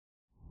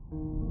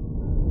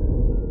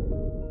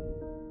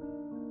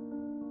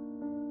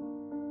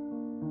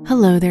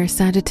Hello there,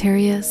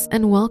 Sagittarius,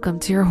 and welcome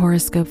to your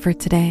horoscope for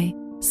today,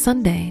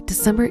 Sunday,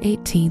 December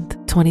 18th,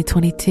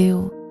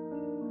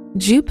 2022.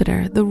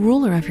 Jupiter, the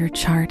ruler of your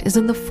chart, is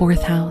in the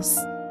 4th house.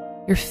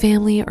 Your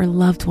family or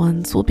loved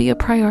ones will be a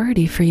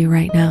priority for you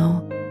right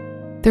now.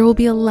 There will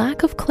be a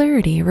lack of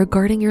clarity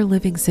regarding your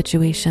living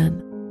situation.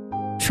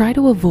 Try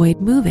to avoid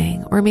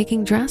moving or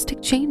making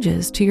drastic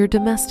changes to your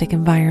domestic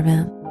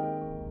environment.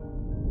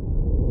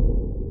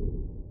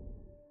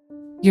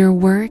 Your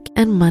work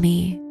and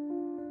money.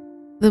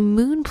 The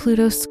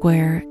Moon-Pluto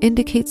square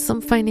indicates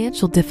some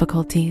financial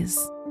difficulties.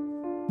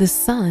 The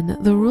Sun,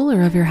 the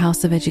ruler of your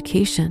house of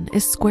education,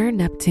 is square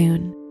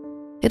Neptune.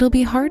 It'll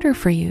be harder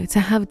for you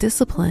to have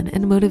discipline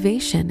and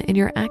motivation in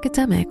your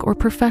academic or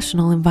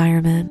professional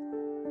environment.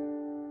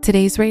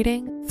 Today's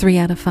rating, 3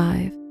 out of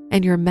 5,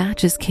 and your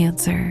match is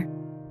Cancer.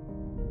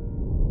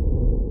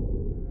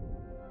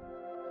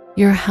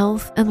 Your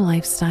health and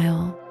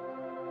lifestyle.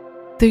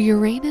 The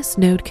Uranus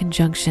node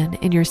conjunction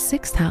in your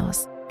 6th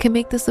house can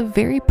make this a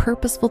very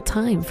purposeful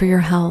time for your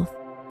health,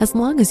 as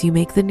long as you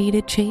make the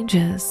needed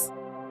changes.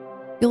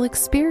 You'll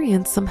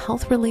experience some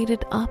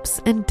health-related ups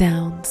and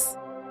downs.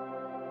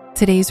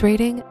 Today's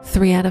rating,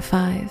 3 out of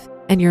 5,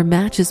 and your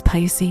match is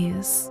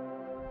Pisces.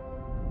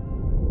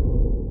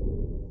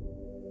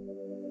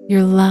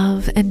 Your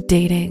love and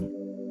dating.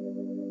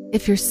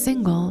 If you're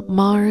single,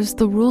 Mars,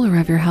 the ruler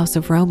of your house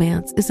of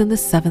romance, is in the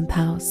 7th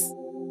house.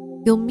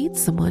 You'll meet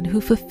someone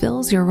who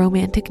fulfills your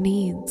romantic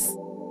needs.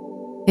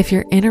 If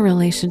you're in a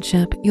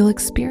relationship, you'll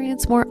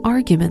experience more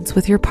arguments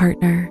with your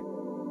partner.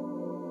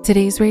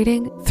 Today's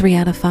rating, 3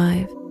 out of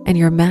 5, and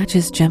your match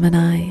is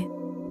Gemini.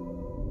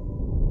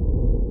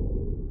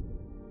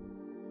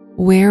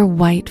 Wear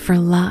white for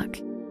luck.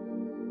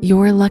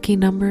 Your lucky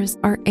numbers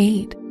are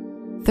 8,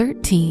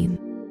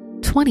 13,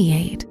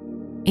 28,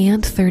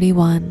 and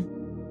 31.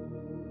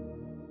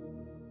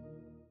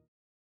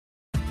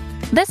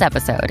 This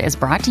episode is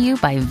brought to you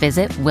by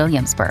Visit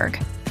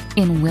Williamsburg.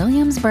 In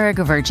Williamsburg,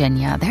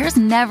 Virginia, there's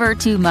never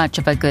too much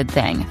of a good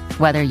thing.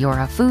 Whether you're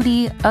a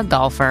foodie, a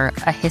golfer,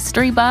 a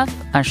history buff,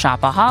 a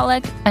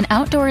shopaholic, an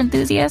outdoor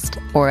enthusiast,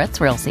 or a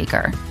thrill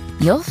seeker,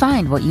 you'll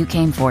find what you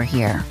came for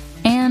here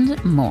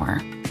and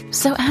more.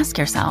 So ask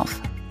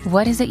yourself,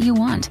 what is it you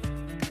want?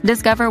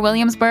 Discover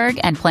Williamsburg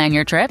and plan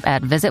your trip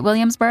at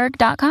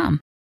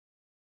visitwilliamsburg.com.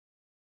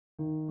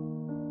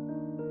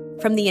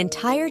 From the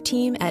entire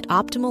team at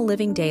Optimal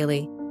Living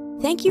Daily,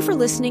 thank you for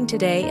listening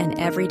today and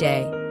every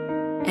day.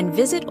 And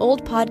visit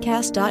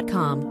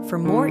oldpodcast.com for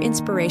more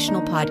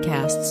inspirational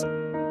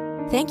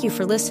podcasts. Thank you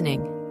for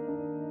listening.